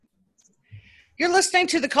You're listening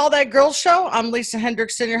to the Call That Girl Show. I'm Lisa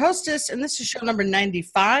Hendrickson, your hostess, and this is show number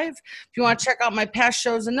 95. If you want to check out my past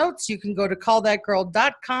shows and notes, you can go to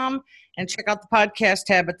callthatgirl.com and check out the podcast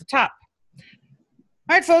tab at the top.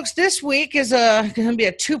 All right, folks, this week is going to be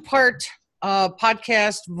a two-part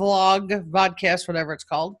podcast, vodcast, whatever it's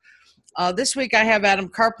called. This week I have Adam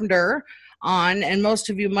Carpenter on, and most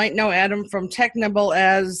of you might know Adam from Technibble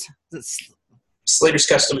as Slater's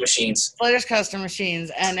Custom Machines. Slater's Custom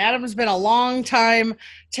Machines. And Adam's been a long time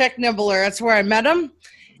tech nibbler. That's where I met him.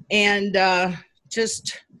 And I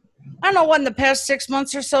don't know, in the past 6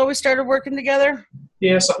 months or so we started working together?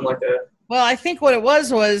 Yeah, something like that. Well, I think what it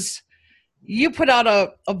was you put out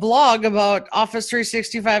a blog about Office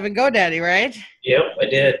 365 and GoDaddy, right? Yep, I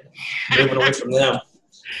did. Moving away from them.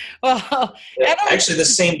 Well, yeah, actually, the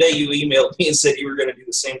same day you emailed me and said you were going to do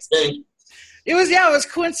the same thing. It was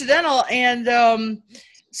coincidental. And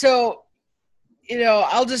so,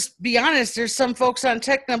 I'll just be honest. There's some folks on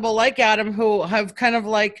Technibble like Adam who have kind of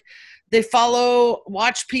like, they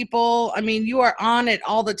watch people. I mean, you are on it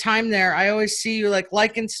all the time there. I always see you like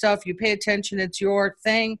liking stuff. You pay attention. It's your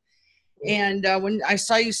thing. And when I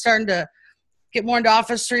saw you starting to get more into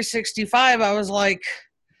Office 365, I was like,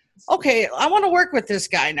 okay, I want to work with this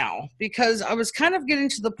guy now, because I was kind of getting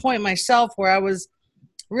to the point myself where I was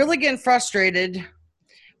really getting frustrated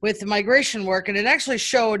with the migration work. And it actually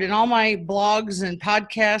showed in all my blogs and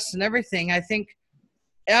podcasts and everything. I think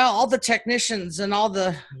all the technicians and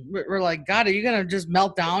were like, God, are you going to just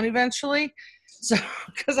melt down eventually? So,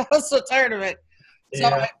 because I was so tired of it. So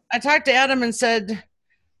yeah. I talked to Adam and said,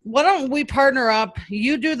 why don't we partner up?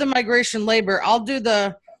 You do the migration labor. I'll do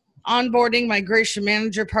the onboarding migration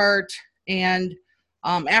manager part and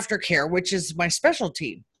aftercare, which is my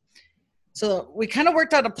specialty. So we kind of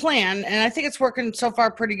worked out a plan, and I think it's working so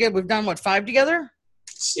far pretty good. We've done, 5 together?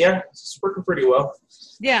 Yeah, it's working pretty well.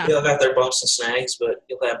 Yeah. They'll have their bumps and snags, but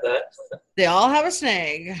you'll have that. They all have a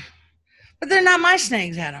snag. But they're not my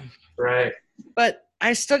snags, Adam. Right. But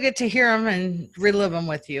I still get to hear them and relive them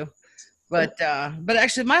with you. But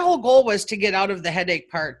actually, my whole goal was to get out of the headache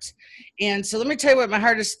parts. And so let me tell you what my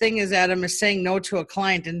hardest thing is, Adam, is saying no to a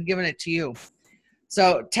client and giving it to you.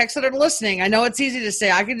 So techs that are listening, I know it's easy to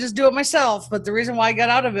say, I can just do it myself. But the reason why I got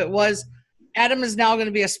out of it was Adam is now going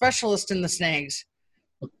to be a specialist in the snags.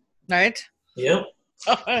 Right? Yep.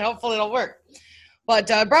 Hopefully it'll work. But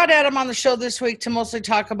I brought Adam on the show this week to mostly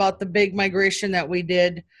talk about the big migration that we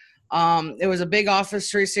did. It was a big Office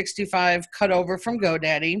 365 cutover from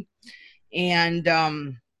GoDaddy. And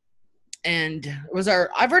it was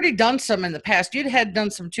I've already done some in the past. You had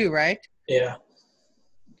done some too, right? Yeah.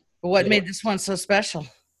 What made this one so special?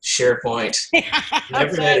 SharePoint.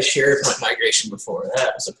 Never had a SharePoint migration before.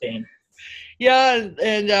 That was a pain. Yeah,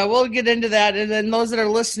 and we'll get into that. And then those that are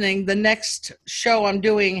listening, the next show I'm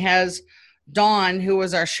doing has Dawn, who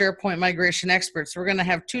was our SharePoint migration expert. So we're going to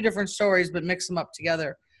have 2 different stories, but mix them up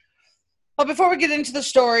together. But before we get into the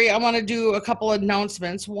story, I want to do a couple of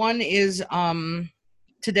announcements. One is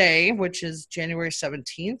today, which is January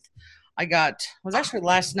 17th. Actually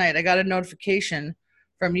last night, I got a notification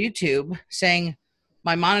from YouTube saying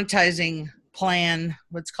my monetizing plan,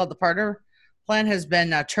 what's called the partner plan, has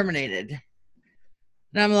been terminated.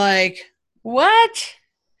 And I'm like, what?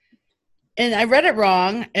 And I read it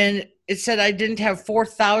wrong, and it said I didn't have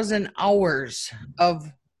 4,000 hours of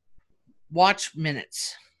watch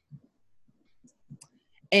minutes.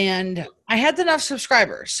 And I had enough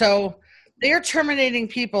subscribers. So they are terminating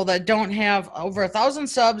people that don't have over 1,000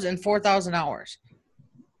 subs and 4,000 hours.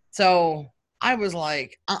 So I was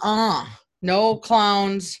like, no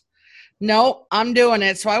clowns. No, I'm doing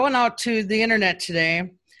it. So I went out to the internet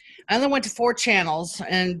today. I only went to 4 channels.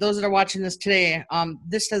 And those that are watching this today,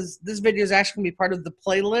 this video is actually going to be part of the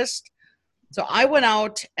playlist. So I went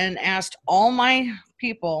out and asked all my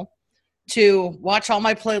people to watch all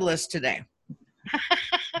my playlists today.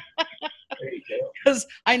 There you go. Because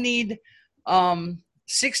I need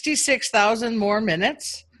 66,000 more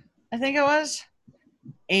minutes, I think it was.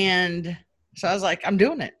 And so I was like, I'm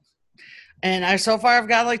doing it. And so far I've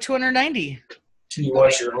got like 290. Can you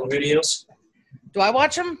watch your own videos? Do I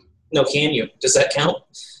watch them? No, can you? Does that count?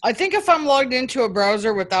 I think if I'm logged into a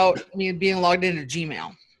browser without me being logged into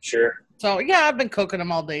Gmail. Sure. So, yeah, I've been cooking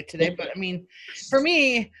them all day today. But, I mean, for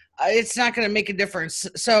me, it's not going to make a difference.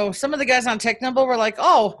 So some of the guys on Technibble were like,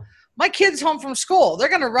 oh, my kid's home from school. They're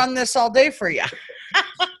going to run this all day for you.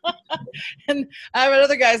 And I have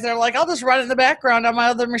other guys that are like, I'll just run it in the background on my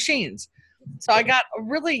other machines. So I got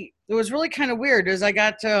it was really kind of weird is I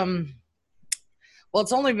got,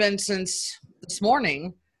 it's only been since this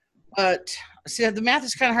morning, but see, the math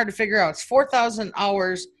is kind of hard to figure out. It's 4,000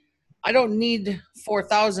 hours. I don't need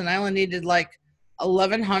 4,000. I only needed like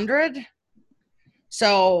 1,100.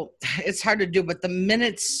 So it's hard to do, but the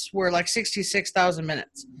minutes were like 66,000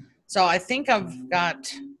 minutes. So I think I've got,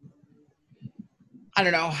 I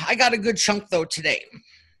don't know, I got a good chunk though today.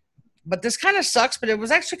 But this kind of sucks, but it was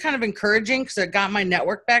actually kind of encouraging because it got my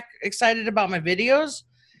network back excited about my videos.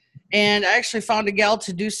 And I actually found a gal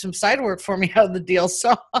to do some side work for me out of the deal.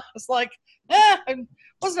 So I was like, it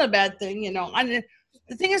wasn't a bad thing, you know.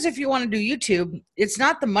 The thing is, if you want to do YouTube, it's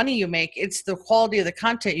not the money you make, it's the quality of the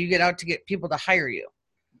content you get out to get people to hire you.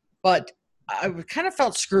 But I kind of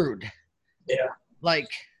felt screwed. Yeah. Like,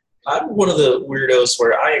 I'm one of the weirdos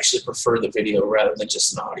where I actually prefer the video rather than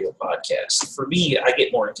just an audio podcast. For me, I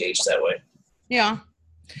get more engaged that way. Yeah.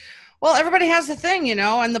 Well, everybody has the thing, you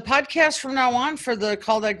know, and the podcasts from now on for the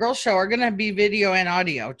Call That Girl show are going to be video and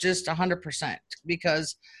audio, just 100%,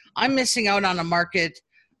 because I'm missing out on a market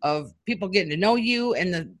of people getting to know you.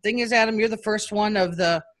 And the thing is, Adam, you're the first one of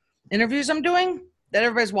the interviews I'm doing that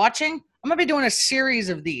everybody's watching. I'm going to be doing a series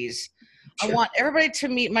of these. Sure. I want everybody to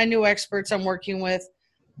meet my new experts I'm working with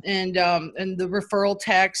and the referral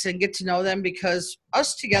techs and get to know them, because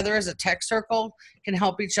us together as a tech circle can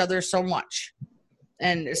help each other so much.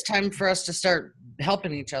 And it's time for us to start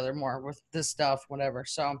helping each other more with this stuff, whatever.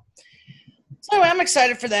 So I'm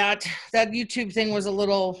excited for that. That YouTube thing was a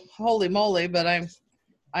little holy moly, but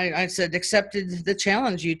I said, accepted the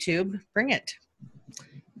challenge, YouTube. Bring it.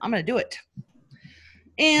 I'm going to do it.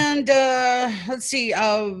 And let's see.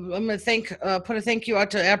 I'm going to put a thank you out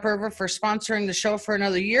to AppRiver for sponsoring the show for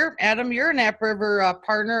another year. Adam, you're an AppRiver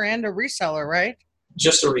partner and a reseller, right?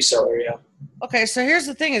 Just a reseller, yeah. Okay, so here's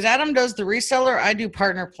the thing: is Adam does the reseller, I do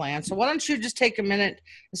partner plan. So why don't you just take a minute,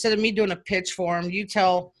 instead of me doing a pitch for him, you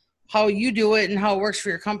tell how you do it and how it works for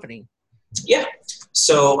your company. Yeah.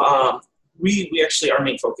 So we actually, our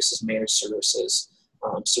main focus is managed services.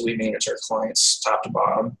 So we manage our clients top to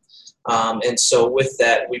bottom. And so with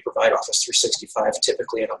that, we provide Office 365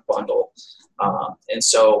 typically in a bundle. And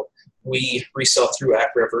so we resell through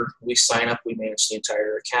AppRiver. We sign up, we manage the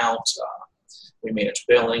entire account. We manage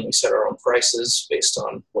billing. We set our own prices based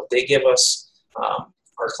on what they give us.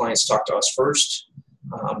 Our clients talk to us first.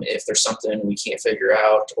 If there's something we can't figure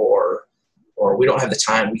out or we don't have the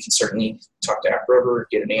time, we can certainly talk to AppRiver,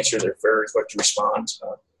 get an answer. They're very quick to respond.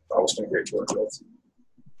 Always been great to work with.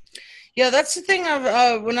 Yeah, that's the thing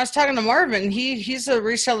of when I was talking to Marvin, he's a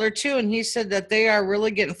reseller too, and he said that they are really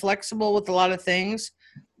getting flexible with a lot of things.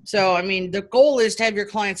 So, I mean, the goal is to have your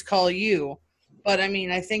clients call you. But, I mean,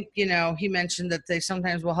 I think, you know, he mentioned that they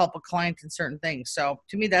sometimes will help a client in certain things. So,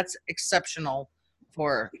 to me, that's exceptional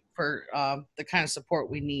for the kind of support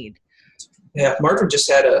we need. Yeah, Marvin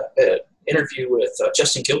just had an interview with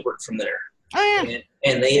Justin Gilbert from there. Oh, yeah.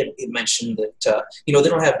 And they had mentioned that, you know, they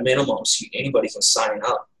don't have minimums. Anybody can sign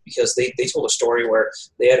up, because they told a story where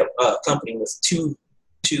they had a company with two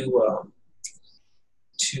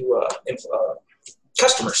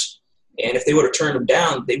customers. And if they would have turned them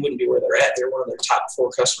down, they wouldn't be where they're at. They're one of their top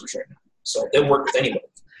 4 customers right now. So they'll work with anybody.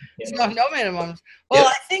 You know? No minimums. Well,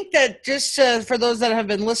 yep. I think that just for those that have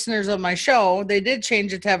been listeners of my show, they did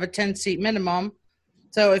change it to have a 10-seat minimum.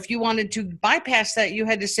 So if you wanted to bypass that, you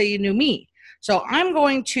had to say you knew me. So I'm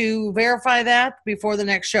going to verify that before the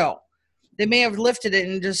next show. They may have lifted it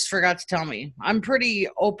and just forgot to tell me. I'm pretty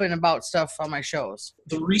open about stuff on my shows.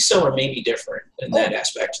 The reseller may be different in that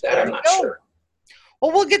aspect. That I'm not sure.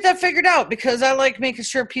 Well, we'll get that figured out, because I like making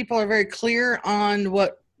sure people are very clear on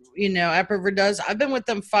what, you know, AppRiver does. I've been with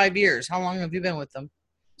them 5 years. How long have you been with them?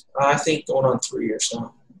 I think going on 3 years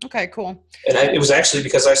now. Okay, cool. And it was actually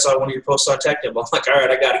because I saw one of your posts on Technical. I'm like, all right,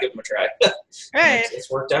 I got to give them a try. Right. It's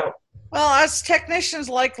worked out. Well, us technicians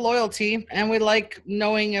like loyalty, and we like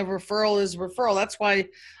knowing a referral is referral. That's why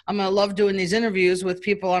I'm going to love doing these interviews with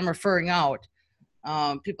people I'm referring out,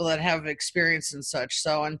 people that have experience and such.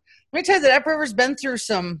 So, and let me tell you that AppRiver's been through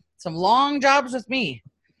some long jobs with me.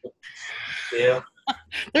 Yeah.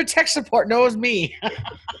 Their tech support knows me.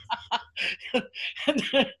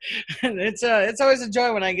 It's always a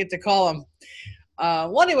joy when I get to call them.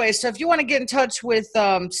 Well, anyway, so if you want to get in touch with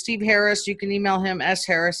Steve Harris, you can email him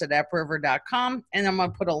sharris@appriver.com, and I'm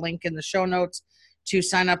going to put a link in the show notes to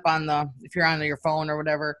sign up if you're on your phone or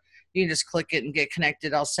whatever. You can just click it and get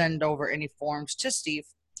connected. I'll send over any forms to Steve.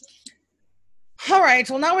 All right,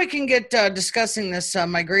 well, now we can get discussing this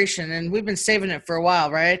migration, and we've been saving it for a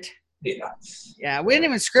while, right? Yeah. Yeah, we didn't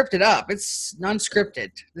even script it up. It's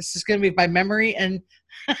unscripted. This is going to be by memory. And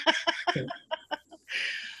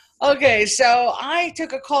okay, so I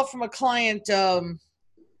took a call from a client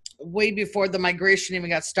way before the migration even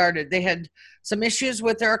got started. They had some issues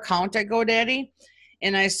with their account at GoDaddy.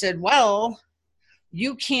 And I said, well,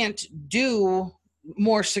 you can't do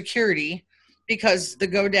more security because the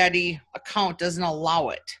GoDaddy account doesn't allow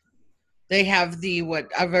it. They have what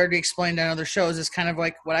I've already explained on other shows is kind of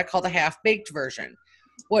like what I call the half-baked version.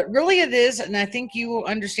 What really it is, and I think you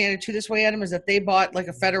understand it too this way, Adam, is that they bought like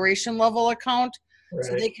a federation level account, right,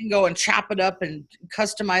 so they can go and chop it up and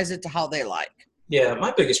customize it to how they like. Yeah,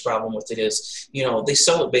 my biggest problem with it is, they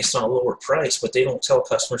sell it based on a lower price, but they don't tell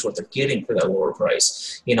customers what they're getting for that lower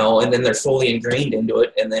price, and then they're fully ingrained into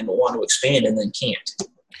it and then want to expand and then can't.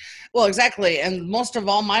 Well, exactly. And most of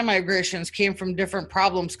all my migrations came from different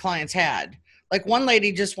problems clients had. Like one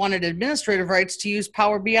lady just wanted administrative rights to use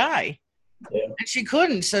Power BI. Yeah. And she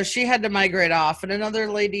couldn't, so she had to migrate off. And another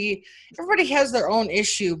lady, everybody has their own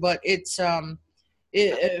issue, but it's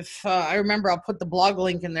if I remember, I'll put the blog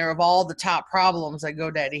link in there of all the top problems that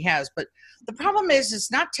GoDaddy has. But the problem is, it's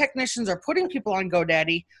not technicians are putting people on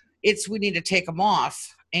GoDaddy; it's we need to take them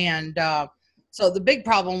off. And so the big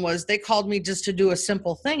problem was they called me just to do a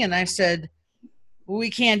simple thing, and I said, we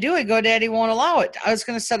can't do it. GoDaddy won't allow it. I was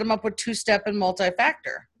going to set them up with two-step and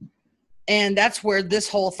multi-factor. And that's where this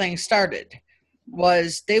whole thing started,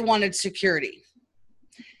 was they wanted security.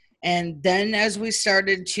 And then as we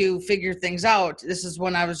started to figure things out, this is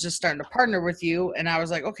when I was just starting to partner with you, and I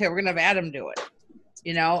was like, okay, we're going to have Adam do it,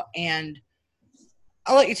 and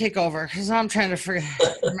I'll let you take over because I'm trying to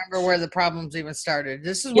remember where the problems even started.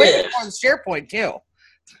 This is way before the SharePoint too.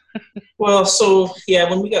 Well, so yeah,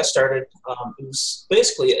 when we got started, it was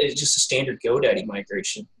basically just a standard GoDaddy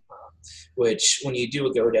migration, which when you do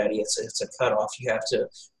a GoDaddy, it's a cutoff. You have to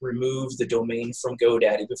remove the domain from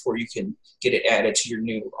GoDaddy before you can get it added to your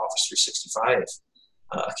new Office 365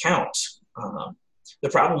 account. The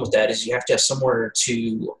problem with that is you have to have something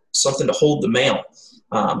to hold the mail,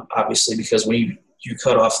 obviously, because when you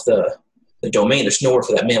cut off the domain, there's nowhere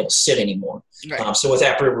for that mail to sit anymore. Right. So with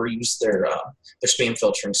AppRiver, we use their spam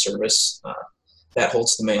filtering service that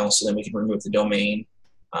holds the mail, so then we can remove the domain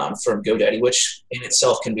from GoDaddy, which in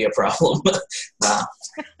itself can be a problem.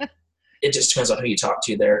 It just depends on who you talk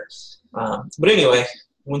to there. But anyway,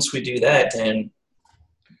 once we do that, then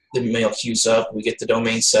the mail queues up. We get the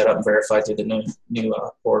domain set up and verified through the new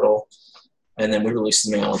portal, and then we release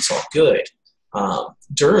the mail, and it's all good.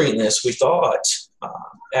 During this, we thought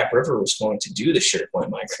AppRiver was going to do the SharePoint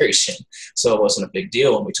migration, so it wasn't a big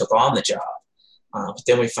deal, and we took on the job. But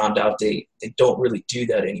then we found out they don't really do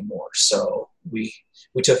that anymore. So we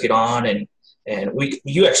took it on, and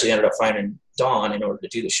you actually ended up finding Dawn in order to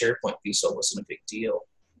do the SharePoint piece, so it wasn't a big deal.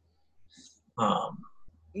 And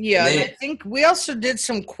I think we also did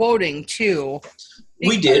some quoting too.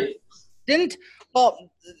 We did.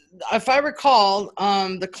 If I recall,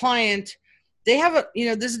 the client, they have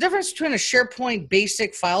there's a difference between a SharePoint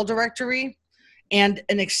basic file directory and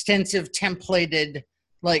an extensive templated,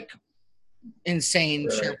 like, insane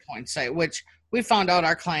SharePoint site, which we found out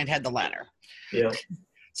our client had the latter. Yeah.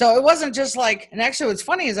 So it wasn't just like, and actually what's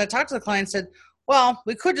funny is I talked to the client and said, well,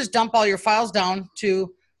 we could just dump all your files down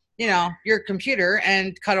to, your computer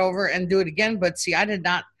and cut over and do it again. But see, I did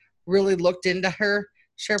not really looked into her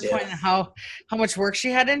SharePoint and how much work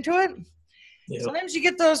she had into it. Yeah. Sometimes you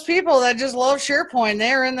get those people that just love SharePoint.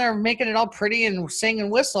 They're in there making it all pretty and sing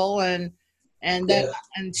and whistle, and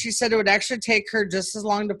she said it would actually take her just as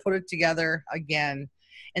long to put it together again.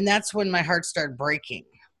 And that's when my heart started breaking.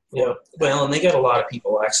 Yeah, well, and they got a lot of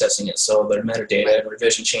people accessing it, so their metadata and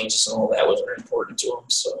revision changes and all that was very important to them.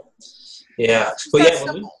 So, yeah. But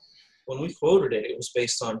yeah, when we quoted it, it was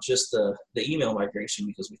based on just the email migration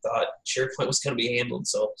because we thought SharePoint was going to be handled.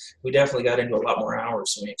 So we definitely got into a lot more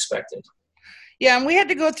hours than we expected. Yeah, and we had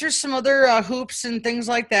to go through some other hoops and things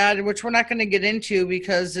like that, which we're not going to get into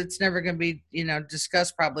because it's never going to be,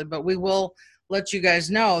 discussed probably. But we will let you guys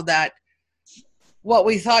know that what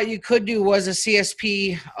we thought you could do was a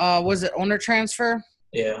CSP, was it owner transfer?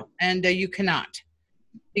 Yeah. And you cannot,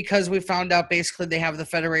 because we found out basically they have the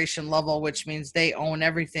federation level, which means they own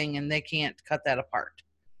everything and they can't cut that apart.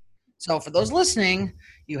 So for those listening,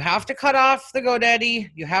 you have to cut off the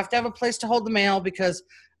GoDaddy. You have to have a place to hold the mail because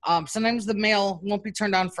sometimes the mail won't be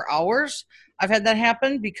turned on for hours. I've had that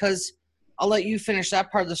happen because I'll let you finish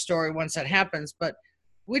that part of the story once that happens. But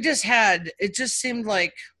it just seemed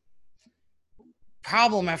like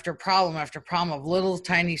problem after problem after problem of little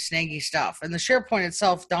tiny snaggy stuff. And the SharePoint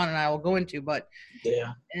itself, Don and I will go into, but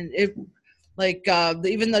yeah. And it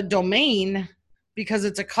even the domain, because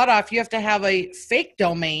it's a cutoff, you have to have a fake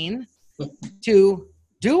domain to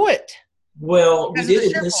do it. Well, we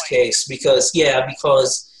did in this case because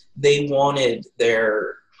they wanted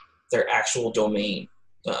their actual domain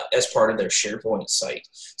as part of their SharePoint site.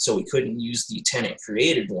 So we couldn't use the tenant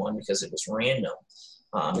created one because it was random.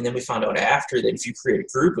 And then we found out after that if you create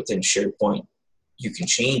a group within SharePoint, you can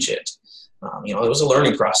change it. It was a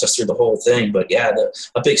learning process through the whole thing. But yeah,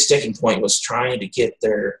 a big sticking point was trying to get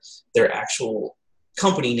their actual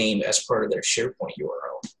company name as part of their SharePoint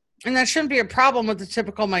URL. And that shouldn't be a problem with the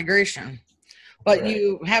typical migration. But Right.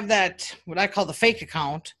 you have that, what I call the fake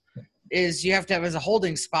account, is you have to have as a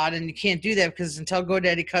holding spot, and you can't do that because until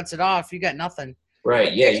GoDaddy cuts it off, you got nothing.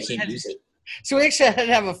 Right. Yeah, you can't use it. So we actually had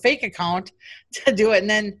to have a fake account to do it. And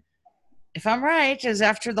then, if I'm right, is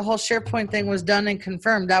after the whole SharePoint thing was done and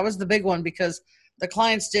confirmed, that was the big one because the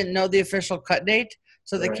clients didn't know the official cut date,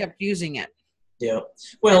 so they kept using it. Yeah.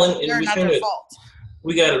 Well, and they're we not kind their of fault.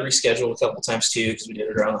 we got to reschedule a couple times too because we did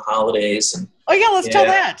it around the holidays. And oh yeah, let's tell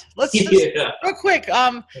that. Let's just, real quick.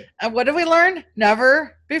 What did we learn?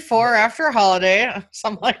 Never before or after a holiday,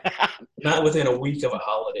 something like that. Not within a week of a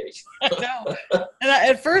holiday. No. And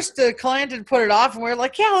at first, the client had put it off, and we were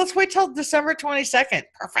like, "Yeah, let's wait till December 22nd."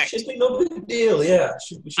 Perfect. Should be no big deal. Yeah,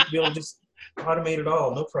 we should be able to just automate it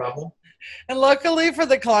all. No problem. And luckily for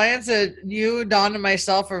the clients, that you, Don, and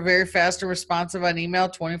myself are very fast and responsive on email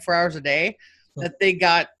 24 hours a day, that they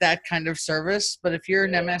got that kind of service. But if you're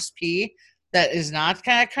an MSP that is not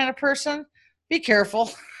that kind of person, be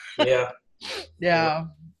careful. Yeah. Yeah.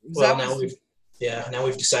 Well, now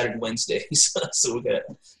we've decided Wednesdays, so we got a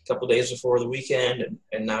couple days before the weekend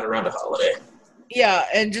and not around a holiday. Yeah,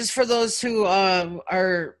 and just for those who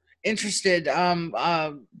are interested,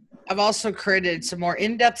 I've also created some more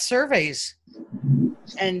in-depth surveys.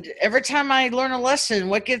 And every time I learn a lesson,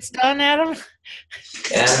 what gets done, Adam?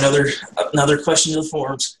 Add another question to the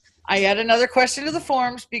forums. I add another question to the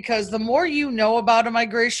forums because the more you know about a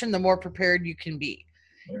migration, the more prepared you can be.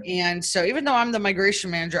 And so even though I'm the migration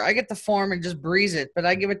manager, I get the form and just breeze it, but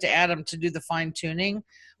I give it to Adam to do the fine tuning.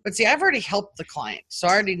 But see, I've already helped the client, so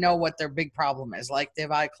I already know what their big problem is, like they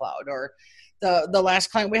have iCloud, or the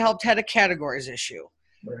last client we helped had a categories issue.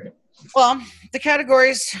 Right. Well, the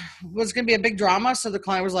categories was going to be a big drama, so the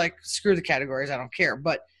client was like, screw the categories, I don't care.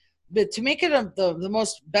 But to make it the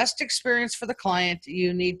most best experience for the client,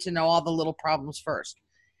 you need to know all the little problems first.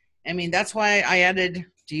 I mean, that's why I added,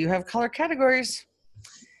 do you have color categories?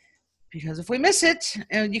 Because if we miss it,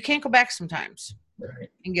 you can't go back sometimes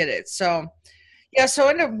and get it. So, yeah,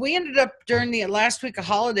 so we ended up during the last week of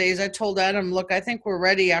holidays, I told Adam, look, I think we're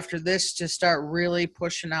ready after this to start really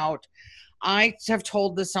pushing out. I have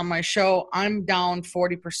told this on my show, I'm down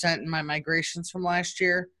 40% in my migrations from last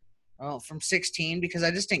year, from 16, because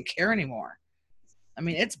I just didn't care anymore. I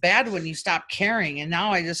mean, it's bad when you stop caring, and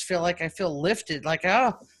now I just feel like I feel lifted, like,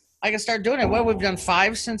 oh, I can start doing it. Well, we've done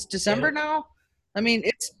 5 since December now. I mean,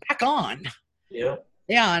 it's back on. Yeah.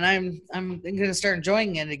 Yeah, and I'm going to start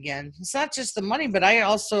enjoying it again. It's not just the money, but I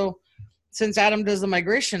also, since Adam does the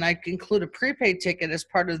migration, I include a prepaid ticket as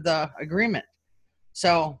part of the agreement.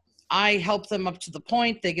 So I help them up to the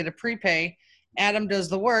point. They get a prepay. Adam does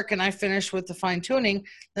the work, and I finish with the fine tuning.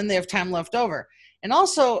 Then they have time left over. And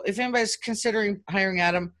also, if anybody's considering hiring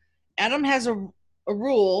Adam, Adam has a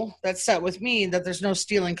rule that's set with me that there's no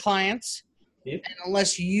stealing clients. Yep. And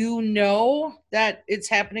unless you know that it's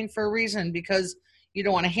happening for a reason, because you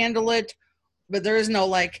don't want to handle it, but there is no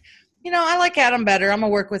like, I like Adam better, I'm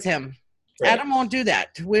gonna work with him. Right. Adam won't do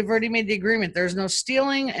that. We've already made the agreement. There's no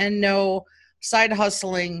stealing and no side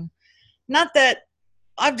hustling. Not that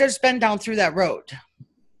I've just been down through that road.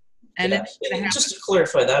 And just to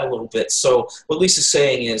clarify that a little bit. So what Lisa's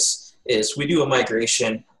saying is we do a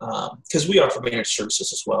migration because we offer managed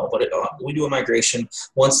services as well, but we do a migration.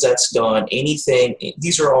 Once that's done,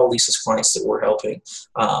 these are all Lisa's clients that we're helping.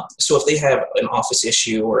 So if they have an Office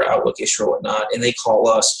issue or Outlook issue or whatnot, and they call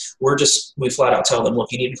us, we flat out tell them,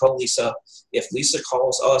 look, you need to call Lisa. If Lisa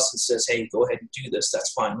calls us and says, hey, go ahead and do this,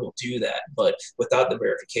 that's fine. We'll do that. But without the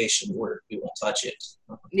verification, we won't touch it.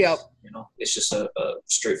 Yep. It's just a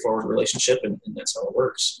straightforward relationship, and that's how it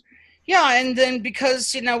works. Yeah, and then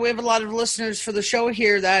because, we have a lot of listeners for the show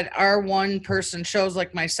here that are one-person shows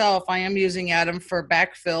like myself, I am using Adam for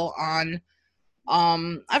backfill on,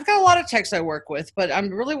 I've got a lot of techs I work with, but I'm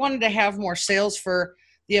really wanting to have more sales for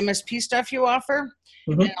the MSP stuff you offer.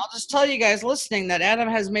 Mm-hmm. And I'll just tell you guys listening that Adam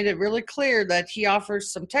has made it really clear that he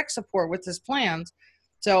offers some tech support with his plans.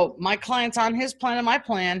 So my client's on his plan and my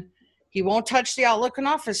plan. He won't touch the Outlook and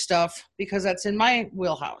Office stuff because that's in my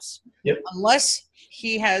wheelhouse. Yep. Unless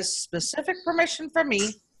he has specific permission from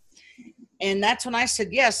me. And that's when I said,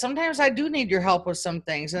 yes, sometimes I do need your help with some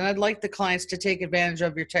things. And I'd like the clients to take advantage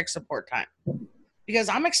of your tech support time because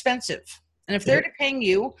I'm expensive. And if they're paying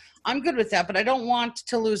you, I'm good with that. But I don't want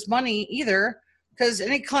to lose money either because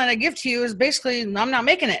any client I give to you is basically, I'm not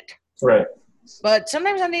making it. Right. But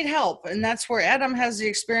sometimes I need help. And that's where Adam has the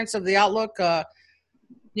experience of the Outlook.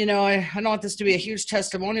 I don't want this to be a huge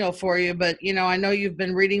testimonial for you, but, I know you've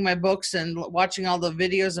been reading my books and watching all the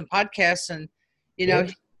videos and podcasts, and,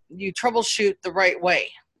 you troubleshoot the right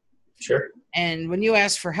way. Sure. And when you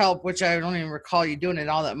ask for help, which I don't even recall you doing it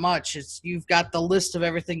all that much, you've got the list of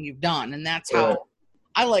everything you've done. And that's how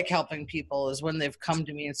I like helping people, is when they've come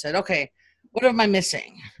to me and said, okay, what am I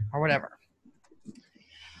missing or whatever.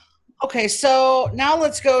 Okay, so now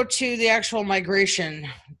let's go to the actual migration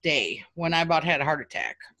day when I about had a heart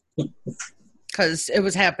attack, because it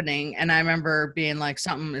was happening. And I remember being like,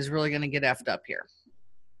 something is really going to get effed up here.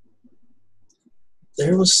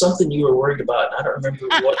 There was something you were worried about. I don't remember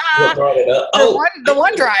what brought it up. The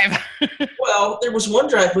OneDrive. Well, there was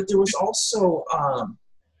OneDrive, but there was also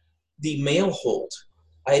the mail hold.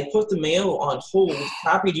 I had put the mail on hold,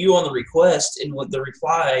 copied you on the request, and with the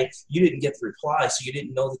reply, you didn't get the reply, so you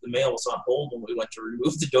didn't know that the mail was on hold when we went to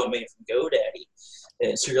remove the domain from GoDaddy.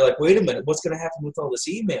 And so you're like, wait a minute, what's going to happen with all this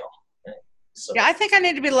email? So. Yeah, I think I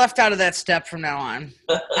need to be left out of that step from now on.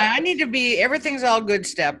 I need to be everything's all good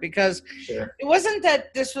step, because It wasn't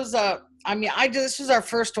that this was this was our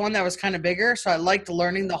first one that was kind of bigger. So I liked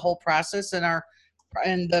learning the whole process and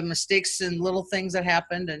the mistakes and little things that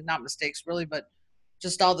happened, and not mistakes really, but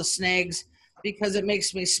just all the snags, because it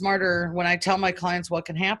makes me smarter when I tell my clients what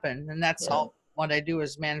can happen. And that's all what I do,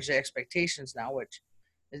 is manage the expectations now, which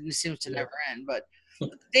it seems to never end. But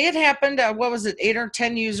they had happened, 8 or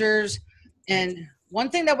 10 users. And one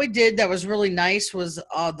thing that we did that was really nice was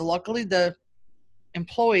luckily the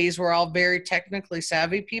employees were all very technically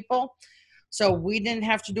savvy people. So we didn't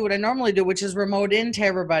have to do what I normally do, which is remote into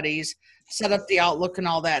everybody's, set up the Outlook and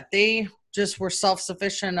all that. They just were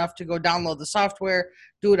self-sufficient enough to go download the software,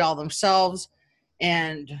 do it all themselves.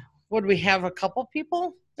 And would we have a couple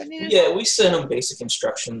people that needed? Yeah, we sent them basic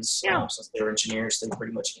instructions. Since they were engineers, they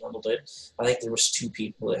pretty much handled it. I think there was 2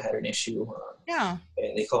 people that had an issue. And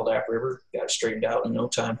they called AppRiver, got it straightened out in no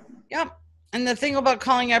time. Yep. And the thing about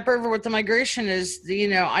calling AppRiver with the migration is,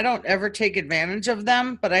 I don't ever take advantage of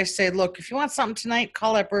them, but I say, look, if you want something tonight,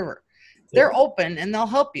 call AppRiver. They're open and they'll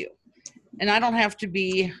help you. And I don't have to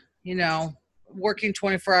be, working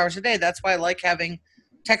 24 hours a day. That's why I like having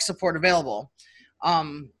tech support available.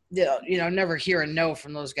 Never hear a no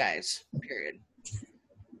from those guys, period.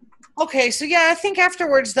 Okay, so I think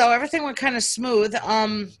afterwards, though, everything went kind of smooth.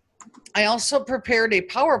 I also prepared a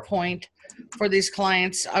PowerPoint for these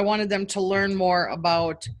clients. I wanted them to learn more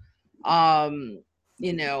about,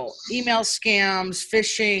 email scams,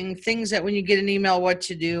 phishing, things that when you get an email, what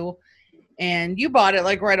to do. And you bought it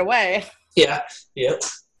like right away. Yeah. Yep.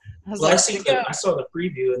 I saw the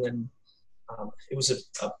preview, and then it was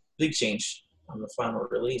a big change on the final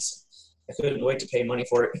release. I couldn't wait to pay money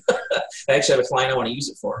for it. I actually have a client I want to use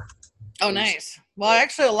it for. Oh, nice. Well, I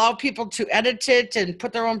actually allow people to edit it and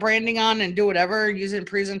put their own branding on and do whatever, using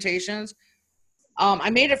presentations.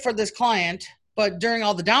 I made it for this client, but during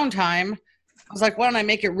all the downtime, I was like, why don't I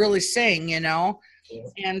make it really sing, Yeah.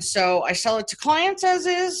 And so I sell it to clients as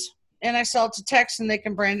is, and I sell it to techs, and they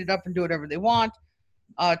can brand it up and do whatever they want.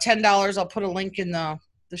 $10. I'll put a link in the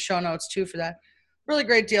show notes too for that. Really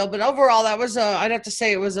great deal. But overall, that was I'd have to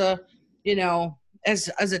say it was as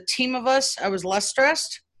a team of us, I was less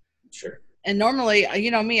stressed. Sure. And normally,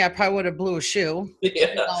 me, I probably would have blew a shoe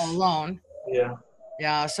all alone. Yeah.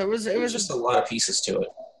 Yeah. So it was just a lot of pieces to it.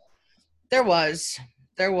 There was,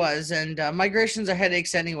 and migrations are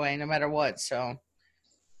headaches anyway, no matter what. So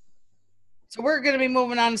we're going to be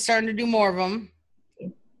moving on and starting to do more of them.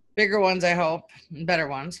 Bigger ones, I hope, and better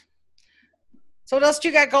ones. So what else do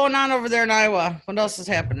you got going on over there in Iowa? What else is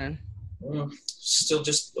happening? Still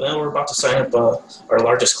we're about to sign up our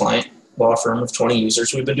largest client, law firm of 20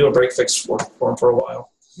 users. We've been doing break fix for them for a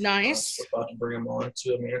while. Nice. We're about to bring them on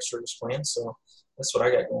to a managed service plan. So that's what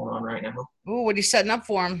I got going on right now. Ooh, what are you setting up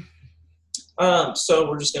for them? So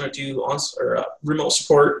we're just going to do remote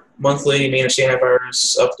support, monthly, manage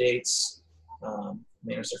antivirus updates,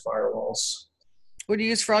 manage their firewalls. What do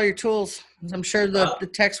you use for all your tools? I'm sure the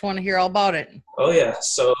techs want to hear all about it. Oh, yeah.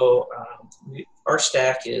 So our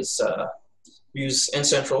stack is we use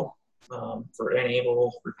N-Central for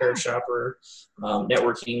Enable, Repair Shopper,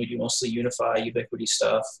 networking. We do mostly Unify, Ubiquity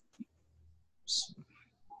stuff.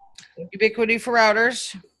 Ubiquity for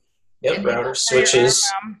routers. Yep, routers, switches.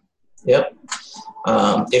 Yep.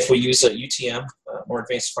 If we use a UTM, more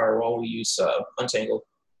advanced firewall, we use Untangled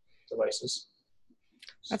devices.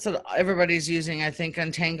 That's what everybody's using, I think,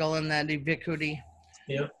 Untangle and that Ubiquity.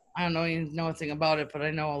 Yeah. I don't know anything about it, but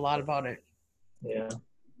I know a lot about it. Yeah.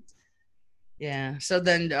 Yeah. So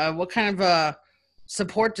then what kind of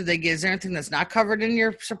support do they get? Is there anything that's not covered in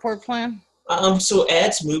your support plan? So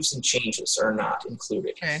adds, moves, and changes are not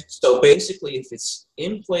included. Okay. So basically, if it's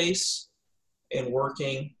in place and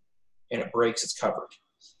working and it breaks, it's covered.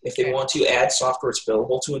 If they want to add software, it's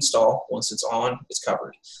billable to install. Once it's on, it's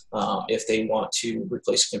covered. If they want to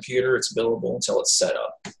replace a computer, it's billable until it's set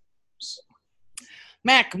up. So.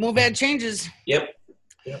 Mac, move, add, changes. Yep.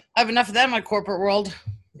 I have enough of that in my corporate world.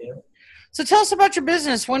 Yeah. So tell us about your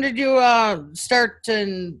business. When did you start,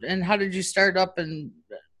 and how did you start up and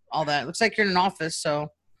all that? Looks like you're in an office,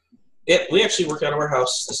 so. Yeah, we actually work out of our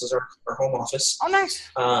house. This is our home office. Oh, nice.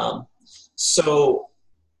 So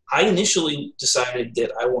I initially decided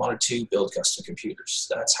that I wanted to build custom computers.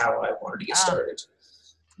 That's how I wanted to get started.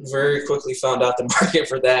 Very quickly found out the market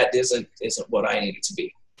for that isn't what I needed to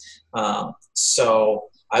be. So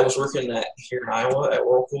I was working here in Iowa at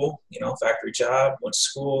Whirlpool, factory job, went to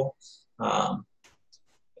school,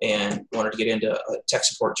 and wanted to get into a tech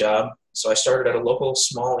support job. So I started at a local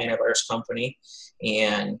small antivirus company.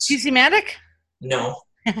 And TC-Matic? No.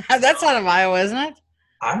 That's out of Iowa, isn't it?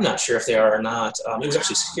 I'm not sure if they are or not. It was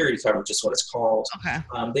actually security coverage is what it's called. Okay.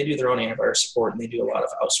 They do their own antivirus support, and they do a lot of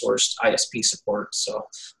outsourced ISP support. So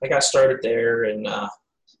I got started there and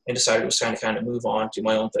decided it was time to kind of move on, do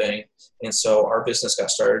my own thing. And so our business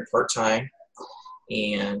got started part-time.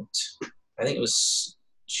 And I think it was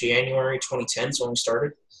January 2010 is when we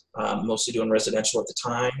started, mostly doing residential at the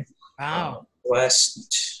time. Wow.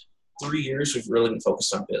 Last 3 years, we've really been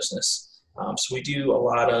focused on business. So we do a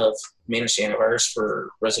lot of managed antivirus for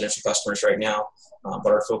residential customers right now,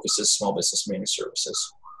 but our focus is small business managed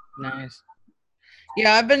services. Nice.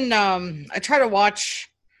 Yeah, I've been. I try to watch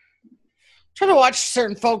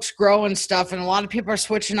certain folks grow and stuff, and a lot of people are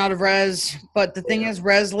switching out of res. But the thing is,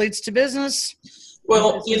 res leads to business.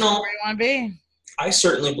 Well, where you want to be. I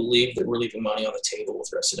certainly believe that we're leaving money on the table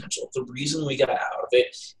with residential. The reason we got out of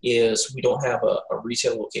it is we don't have a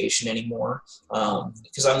retail location anymore.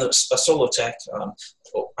 Because I'm a solo tech.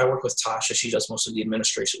 I work with Tasha. She does most of the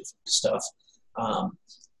administration stuff.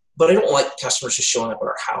 But I don't like customers just showing up at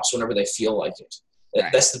our house whenever they feel like it.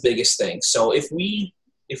 Right. That's the biggest thing. So if we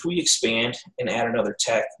expand and add another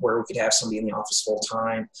tech where we could have somebody in the office full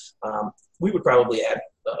time, we would probably add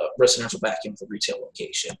residential back into the retail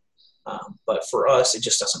location. But for us, it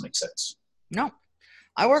just doesn't make sense. No.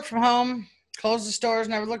 I work from home, close the stores,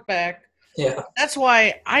 never look back. Yeah. That's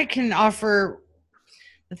why I can offer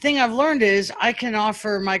 – the thing I've learned is I can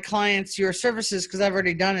offer my clients your services because I've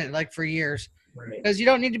already done it for years. Right. Because you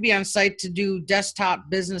don't need to be on site to do desktop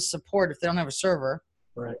business support if they don't have a server.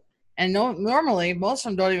 Right. And normally, most of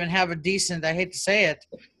them don't even have a decent, I hate to say it,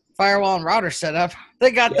 firewall and router set up.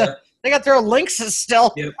 They got their own Linksys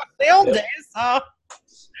still. Yep. The old days. So.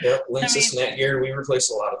 Yep, Linksys, Netgear, we replaced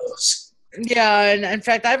a lot of those. Yeah, and in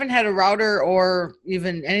fact, I haven't had a router or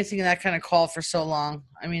even anything of that kind of call for so long.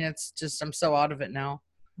 I mean, it's just I'm so out of it now.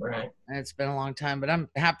 Right. And it's been a long time, but I'm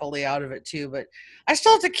happily out of it too. But I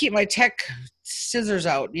still have to keep my tech scissors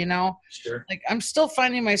out, Sure. Like I'm still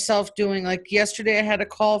finding myself doing, like yesterday I had a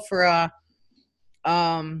call for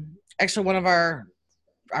actually one of our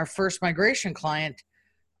first migration client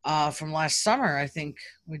from last summer, I think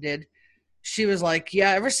we did. She was like,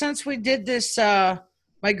 yeah, ever since we did this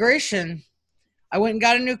migration, I went and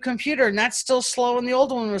got a new computer, and that's still slow, and the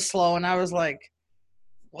old one was slow. And I was like,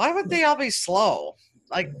 why would they all be slow?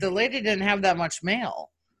 Like, the lady didn't have that much mail.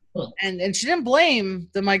 And she didn't blame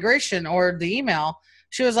the migration or the email.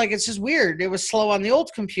 She was like, it's just weird. It was slow on the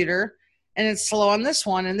old computer, and it's slow on this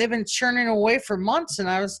one. And they've been churning away for months. And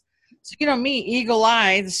I was, so, me,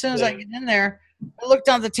 eagle-eyed, as soon as I get in there, I looked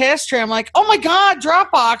down the task tray. I'm like, oh, my God,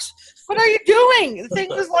 Dropbox. What are you doing? The thing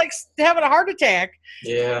was like having a heart attack.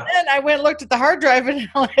 Yeah. And I went and looked at the hard drive and it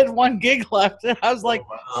only had 1 gig left. And I was like,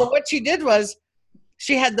 So what she did was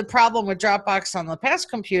she had the problem with Dropbox on the past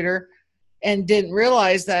computer and didn't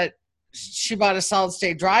realize that she bought a solid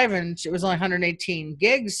state drive and it was only 118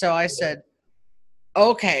 gigs. So I said,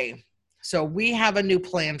 okay, so we have a new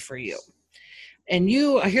plan for you. And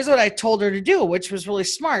here's what I told her to do, which was really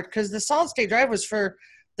smart because the solid state drive was for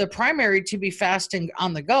the primary to be fast and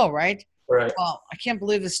on the go, right? Right. Well, I can't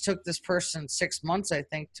believe this took this person 6 months, I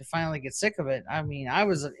think, to finally get sick of it. I mean, I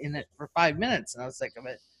was in it for 5 minutes and I was sick of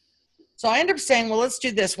it. So I ended up saying, well, let's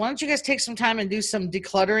do this. Why don't you guys take some time and do some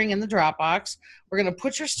decluttering in the Dropbox? We're going to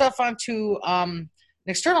put your stuff onto an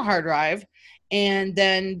external hard drive. And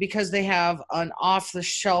then because they have an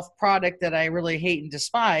off-the-shelf product that I really hate and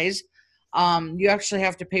despise, you actually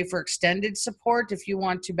have to pay for extended support if you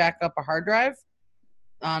want to back up a hard drive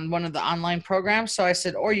on one of the online programs. So I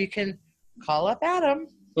said, or you can call up Adam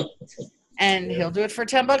and he'll do it for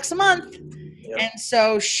 $10 a month. Yep. And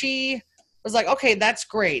so she was like, okay, that's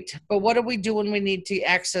great. But what do we do when we need to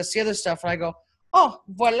access the other stuff? And I go, oh,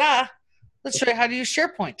 voila. Let's show you how to use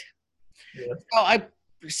SharePoint. Yeah. So I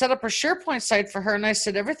set up a SharePoint site for her, and I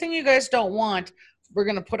said, everything you guys don't want, we're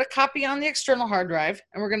going to put a copy on the external hard drive,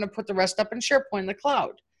 and we're going to put the rest up in SharePoint in the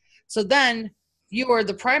cloud. So then you are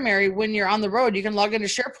the primary. When you're on the road, you can log into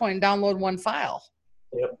SharePoint and download one file.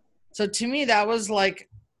 Yep. So to me, that was like,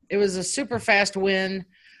 it was a super fast win.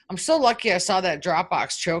 I'm so lucky I saw that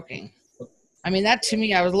Dropbox choking. I mean, that to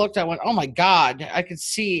me, I went, oh my God, I could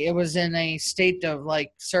see it was in a state of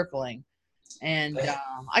like circling. And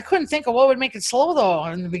I couldn't think of what would make it slow though.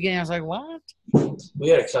 In the beginning, I was like, what? We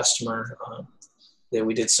had a customer that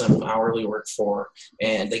we did some hourly work for,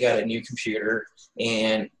 and they got a new computer,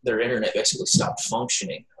 and their internet basically stopped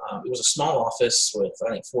functioning. It was a small office with,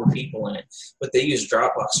 I think, 4 people in it, but they used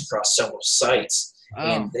Dropbox across several sites. Oh.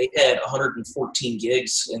 And they had 114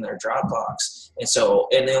 gigs in their Dropbox. And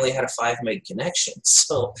they only had a 5 meg connection.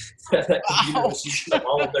 So that computer was using up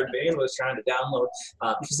all of their bandwidth trying to download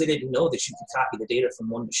because they didn't know that you could copy the data from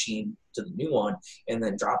one machine to the new one. And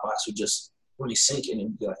then Dropbox would just resync it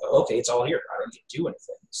and be like, oh, okay, it's all here. I don't need to do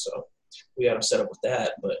anything. So we had them set up with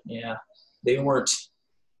that. But yeah, they weren't,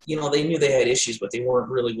 they knew they had issues, but they weren't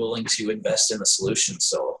really willing to invest in the solution.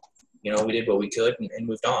 So, we did what we could and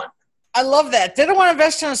moved on. I love that. They don't want to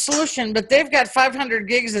invest in a solution, but they've got 500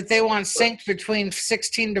 gigs that they want synced between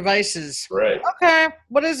 16 devices. Right. Okay.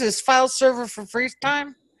 What is this? File server for free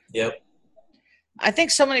time? Yep. I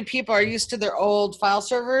think so many people are used to their old file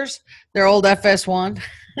servers, their old FS1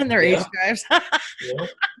 and their H drives. Yeah.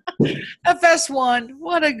 FS1.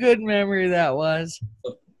 What a good memory that was.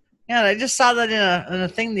 Yeah, I just saw that in a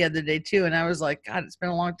thing the other day too, and I was like, God, it's been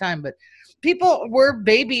a long time. But people were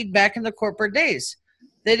babied back in the corporate days.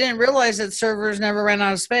 They didn't realize that servers never ran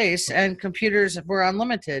out of space and computers were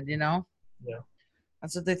unlimited, Yeah.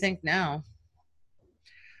 That's what they think now.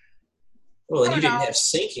 Well, and you didn't have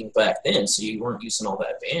syncing back then, so you weren't using all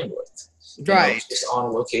that bandwidth. Right. It was just on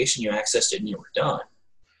a location, you accessed it, and you were done.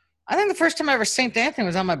 I think the first time I ever synced anything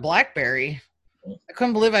was on my BlackBerry. I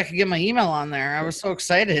couldn't believe I could get my email on there. I was so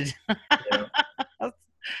excited. Yeah.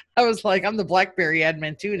 I was like, I'm the BlackBerry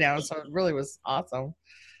admin too now, so it really was awesome.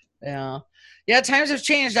 Yeah. Yeah, times have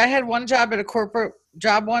changed. I had one job at a corporate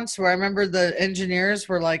job once where I remember the engineers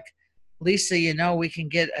were like, Lisa, we can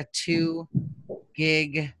get a 2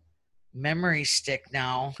 gig memory stick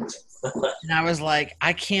now. And I was like,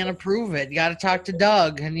 I can't approve it. You got to talk to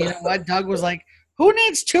Doug. And you know what? Doug was like, who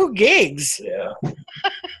needs 2 gigs? Yeah.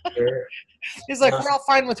 Sure. He's like, we're all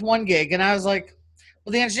fine with 1 gig. And I was like,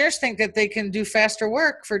 well, the engineers think that they can do faster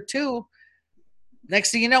work for 2.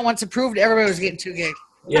 Next thing you know, once approved, everybody was getting 2 gigs.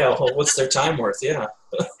 Yeah, well, what's their time worth? Yeah.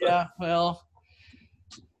 Yeah, well.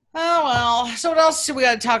 Oh, well. So what else do we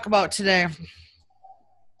got to talk about today?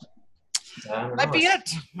 Might be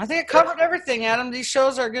it. I think I covered everything, Adam. These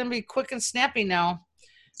shows are going to be quick and snappy now.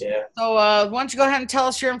 Yeah. So why don't you go ahead and tell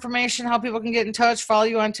us your information, how people can get in touch, follow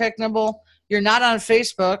you on TechNibble. You're not on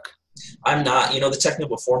Facebook. I'm not. The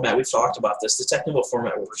TechNibble format, we've talked about this. The TechNibble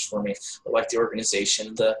format works for me. I like the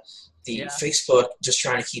organization. The Facebook, just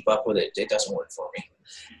trying to keep up with it, it doesn't work for me.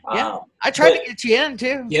 Yeah, I tried to get you in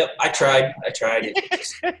too. Yep, I tried.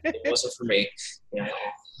 It wasn't for me.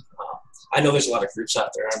 I know there's a lot of groups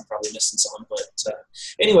out there. I'm probably missing some, but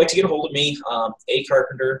anyway, to get a hold of me,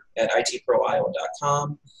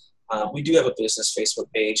 acarpenter@itproiowa.com. We do have a business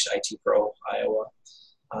Facebook page, IT Pro Iowa,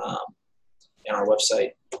 and our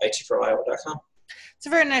website, itproiowa.com. It's a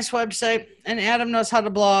very nice website, and Adam knows how to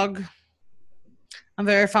blog. I'm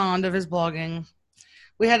very fond of his blogging.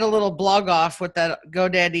 We had a little blog off with that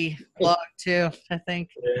GoDaddy blog too, I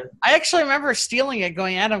think. Yeah. I actually remember stealing it,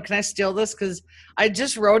 going, Adam, can I steal this? Because I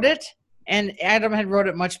just wrote it, and Adam had wrote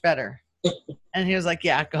it much better. And he was like,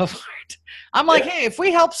 yeah, go for it. I'm like, hey, if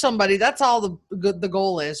we help somebody, that's all the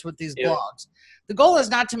goal is with these blogs. The goal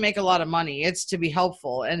is not to make a lot of money. It's to be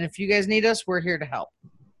helpful. And if you guys need us, we're here to help.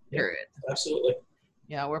 Period. Absolutely.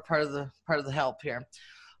 Yeah, we're part of the help here.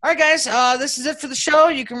 All right, guys, this is it for the show.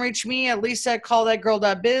 You can reach me at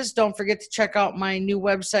lisa@callthatgirl.biz. Don't forget to check out my new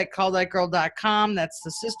website, callthatgirl.com. That's the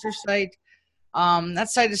sister site. That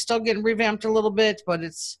site is still getting revamped a little bit, but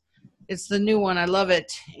it's the new one. I love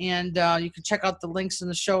it. And you can check out the links in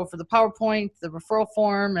the show for the PowerPoint, the referral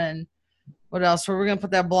form, and what else? We're going to put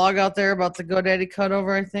that blog out there about the GoDaddy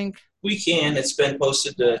cutover, I think. We can. It's been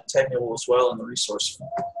posted to TechNibble as well in the resource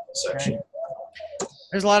section. Right.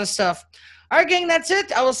 There's a lot of stuff. All right, gang, that's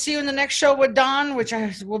it. I will see you in the next show with Don, which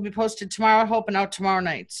will be posted tomorrow, hoping out tomorrow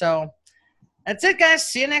night. So that's it, guys.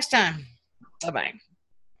 See you next time. Bye-bye.